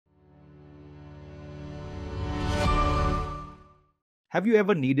Have you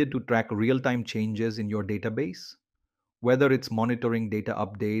ever needed to track real-time changes in your database? Whether it's monitoring data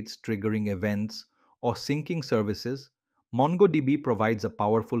updates, triggering events, or syncing services, MongoDB provides a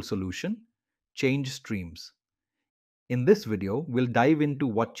powerful solution: Change Streams. In this video, we'll dive into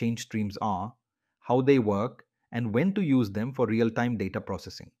what change streams are, how they work, and when to use them for real-time data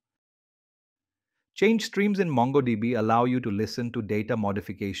processing. Change streams in MongoDB allow you to listen to data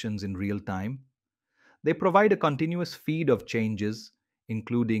modifications in real time. They provide a continuous feed of changes,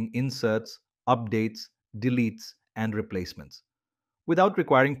 including inserts, updates, deletes, and replacements, without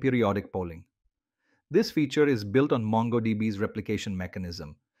requiring periodic polling. This feature is built on MongoDB's replication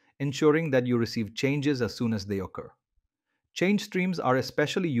mechanism, ensuring that you receive changes as soon as they occur. Change streams are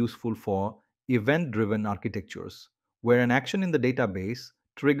especially useful for event-driven architectures, where an action in the database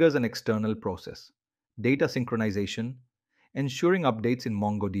triggers an external process. Data synchronization, ensuring updates in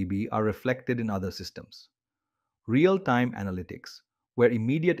MongoDB are reflected in other systems. Real-time analytics, where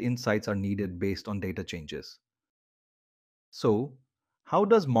immediate insights are needed based on data changes. So, how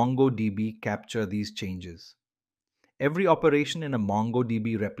does MongoDB capture these changes? Every operation in a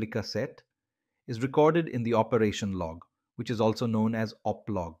MongoDB replica set is recorded in the operation log, which is also known as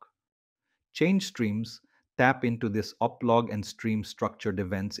oplog. Change streams tap into this oplog and stream structured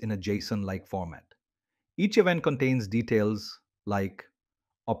events in a JSON-like format. Each event contains details like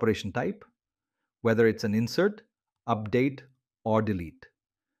operation type, whether it's an insert, update, or delete,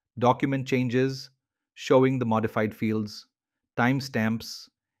 document changes showing the modified fields, timestamps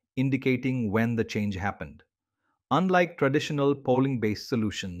indicating when the change happened. Unlike traditional polling-based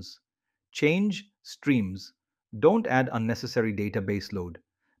solutions, change streams don't add unnecessary database load,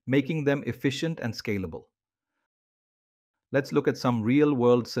 making them efficient and scalable. Let's look at some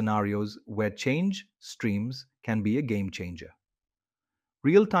real-world scenarios where change streams can be a game changer.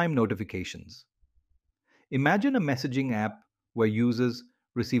 Real-time notifications. Imagine a messaging app where users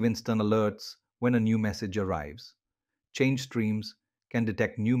receive instant alerts when a new message arrives. Change streams can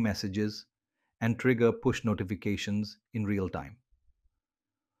detect new messages and trigger push notifications in real time.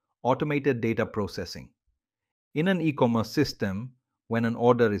 Automated data processing. In an e-commerce system, when an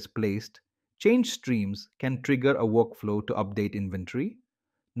order is placed, change streams can trigger a workflow to update inventory,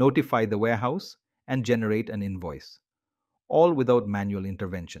 notify the warehouse, and generate an invoice, all without manual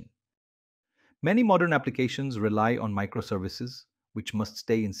intervention. Many modern applications rely on microservices, which must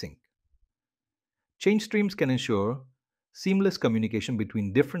stay in sync. Change streams can ensure seamless communication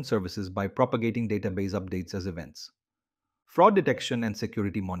between different services by propagating database updates as events. Fraud detection and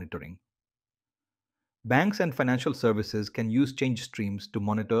security monitoring. Banks and financial services can use change streams to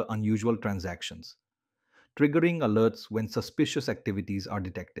monitor unusual transactions, triggering alerts when suspicious activities are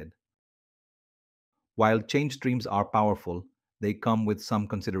detected. While change streams are powerful, they come with some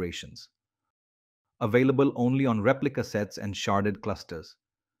considerations. Available only on replica sets and sharded clusters,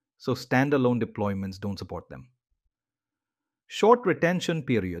 so standalone deployments don't support them. Short retention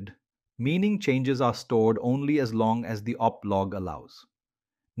period, meaning changes are stored only as long as the oplog allows.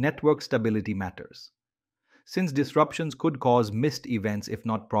 Network stability matters, since disruptions could cause missed events if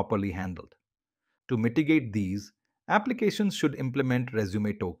not properly handled. To mitigate these, applications should implement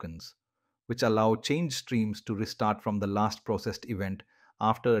resume tokens, which allow change streams to restart from the last processed event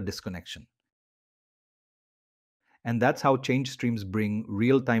after a disconnection. And that's how change streams bring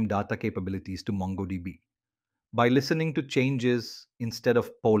real-time data capabilities to MongoDB. By listening to changes instead of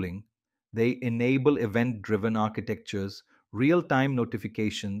polling, they enable event-driven architectures, real-time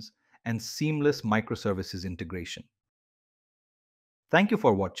notifications, and seamless microservices integration. Thank you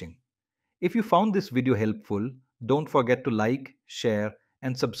for watching. If you found this video helpful, don't forget to like, share,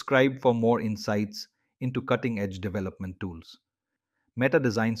 and subscribe for more insights into cutting-edge development tools. Meta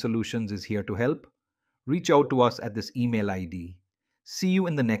Design Solutions is here to help. Reach out to us at this email ID. See you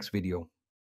in the next video.